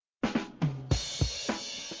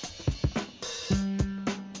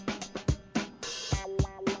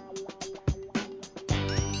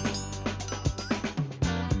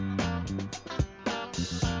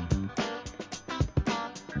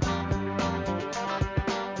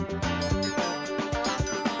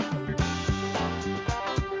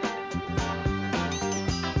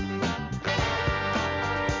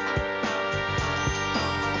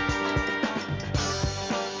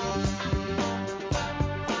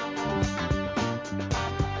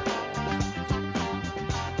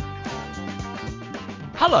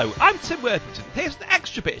Hello, I'm Tim Worthington. Here's an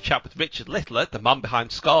extra bit of chat with Richard Littler, the man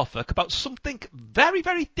behind Scarfuck, about something very,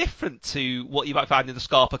 very different to what you might find in the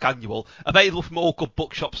Scarfuck Annual, available from all good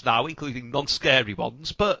bookshops now, including non-scary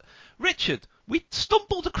ones. But, Richard, we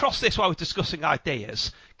stumbled across this while we were discussing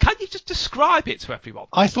ideas. Can you just describe it to everyone?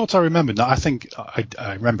 I thought I remembered. Now, I think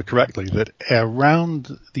I remember correctly that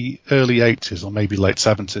around the early 80s or maybe late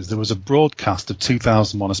 70s, there was a broadcast of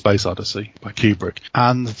 2001: A Space Odyssey by Kubrick,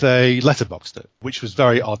 and they letterboxed it, which was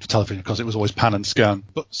very odd for television because it was always pan and scan.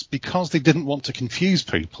 But because they didn't want to confuse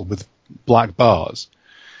people with black bars,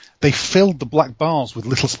 they filled the black bars with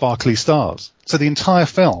little sparkly stars. So the entire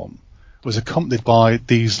film was accompanied by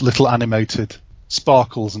these little animated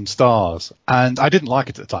sparkles and stars. And I didn't like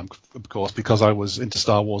it at the time, of course, because I was into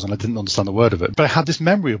Star Wars and I didn't understand a word of it. But I had this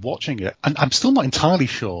memory of watching it, and I'm still not entirely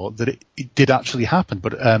sure that it did actually happen,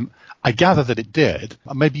 but I gather that it did.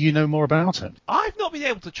 Maybe you know more about it. I've not been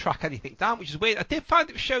able to track anything down, which is weird. I did find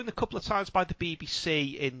it was shown a couple of times by the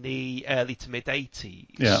BBC in the early to mid-80s.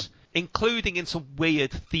 Yeah. Including in some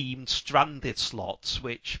weird themed stranded slots,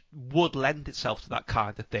 which would lend itself to that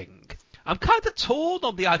kind of thing. I'm kind of torn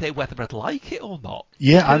on the idea whether I'd like it or not.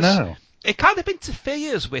 Yeah, I know. It kind of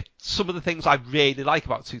interferes with some of the things I really like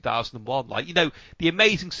about 2001. Like, you know, the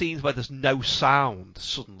amazing scenes where there's no sound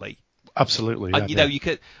suddenly. Absolutely. And, you know,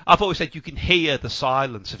 I've always said you can hear the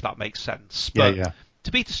silence, if that makes sense. But yeah.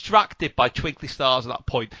 To be distracted by twinkly stars at that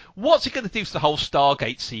point, what's it going to do to the whole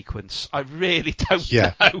Stargate sequence? I really don't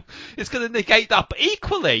know. It's going to negate that. But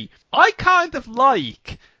equally, I kind of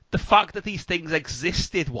like the fact that these things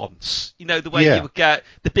existed once. You know, the way you would get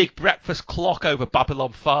the big breakfast clock over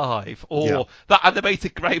Babylon 5, or that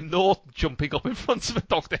animated Graham Norton jumping up in front of a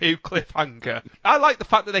Doctor Who cliffhanger. I like the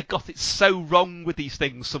fact that they got it so wrong with these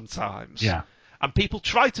things sometimes. Yeah. And people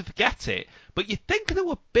try to forget it, but you'd think there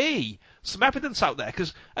would be some evidence out there,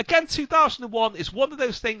 because, again, 2001 is one of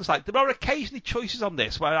those things, like, there are occasionally choices on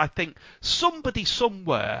this where I think somebody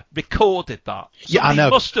somewhere recorded that. I know.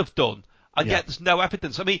 Must have done, and yet there's no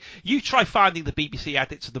evidence. I mean, you try finding the BBC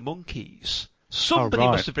edits of the Monkees. Somebody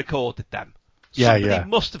must have recorded them. Somebody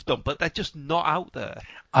must have done, but they're just not out there.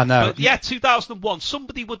 I know. But 2001,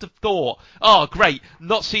 somebody would have thought, oh, great,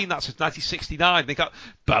 not seen that since 1969. They go,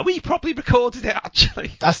 Bowie probably recorded it,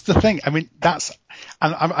 actually. That's the thing. I mean, and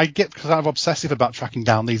I get, because I'm obsessive about tracking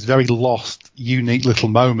down these very lost, unique little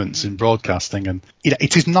moments in broadcasting. And, you know,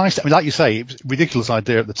 it is nice. I mean, like you say, it was a ridiculous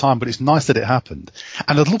idea at the time, but it's nice that it happened.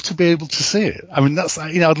 And I'd love to be able to see it. I mean,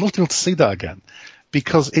 I'd love to be able to see that again,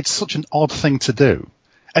 because it's such an odd thing to do.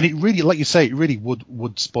 And it really, like you say, it really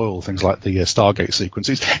would spoil things like the Stargate sequence.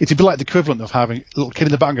 It'd be like the equivalent of having a little kid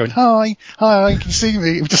in the back going, "Hi, can you see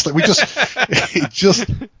me?" It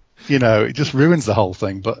just ruins the whole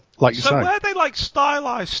thing. But like you say, so were they like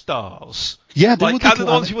stylized stars? Yeah, they like were kind of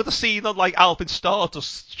the ones you would have seen on like Alvin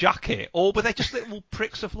Stardust's jacket, or were they just little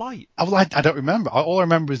pricks of light? Well, I don't remember. All I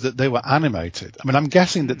remember is that they were animated. I mean, I'm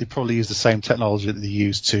guessing that they probably used the same technology that they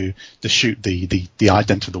used to shoot the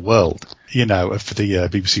ident of the world, you know, for the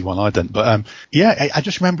BBC One ident. But I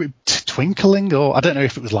just remember it twinkling, or I don't know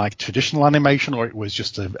if it was like traditional animation or it was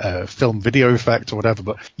just a film video effect or whatever.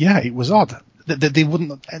 But yeah, it was odd. They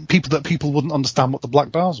wouldn't, and people wouldn't understand what the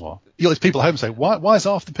black bars were. You know, there's people at home saying, why is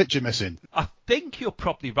half the picture missing? I think you're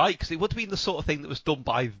probably right, because it would have been the sort of thing that was done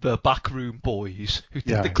by the Backroom Boys who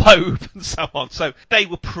did the Globe and so on. So they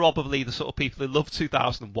were probably the sort of people who loved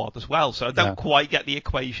 2001 as well. So I don't quite get the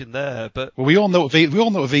equation there. But well, we all know what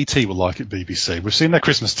VT were like at BBC. We've seen their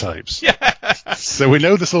Christmas tapes. Yeah. So we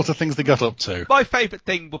know the sort of things they got up to. My favourite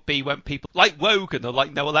thing would be when people like Wogan or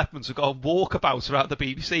like Noel Edmonds would go on walkabouts around the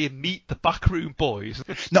BBC and meet the Backroom Boys.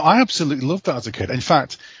 No, I absolutely loved that as a kid. In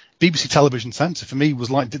fact, BBC Television Centre for me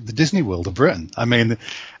was like the Disney World of Britain. I mean,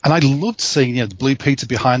 and I loved seeing, you know, the Blue Peter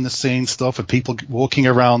behind the scenes stuff and people walking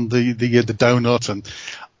around the donut and,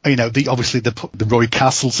 you know, the Roy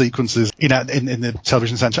Castle sequences, you know, in the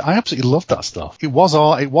Television Centre. I absolutely loved that stuff. It was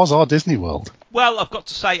our Disney World. Well, I've got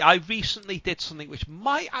to say, I recently did something which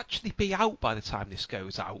might actually be out by the time this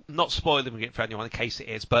goes out. Not spoiling it for anyone in case it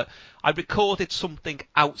is, but I recorded something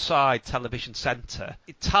outside Television Centre.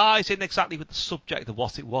 It ties in exactly with the subject of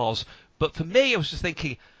what it was, but for me, I was just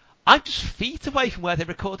thinking, I'm just feet away from where they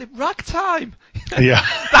recorded Ragtime. Yeah.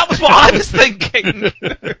 That was what I was thinking.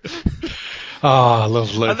 Ah,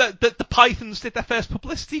 lovely. And the Pythons did their first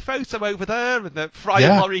publicity photo over there, and the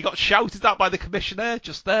Friar Laurie got shouted at by the commissioner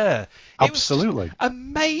just there. Absolutely. It was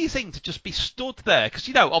amazing to just be stood there, because,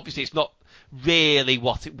 you know, obviously it's not really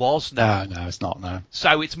what it was now. No, it's not, no.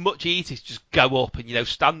 So it's much easier to just go up and, you know,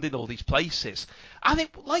 stand in all these places. And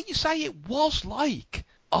it, like you say, it was like,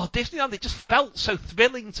 Disneyland, it just felt so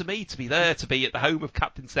thrilling to me to be there, to be at the home of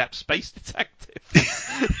Captain Stepp's Space Detective.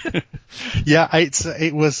 Yeah,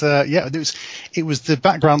 it was the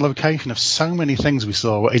background location of so many things we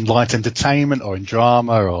saw in light entertainment or in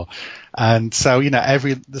drama, and so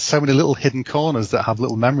there's so many little hidden corners that have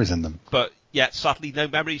little memories in them. But yet, sadly, no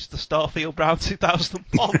memories to Starfield Brown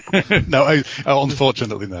 2001. No,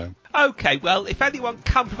 unfortunately, no. Okay, well, if anyone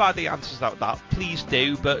can provide the answers out that, please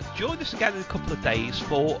do. But join us again in a couple of days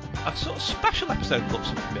for a sort of special episode that looks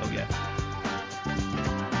familiar.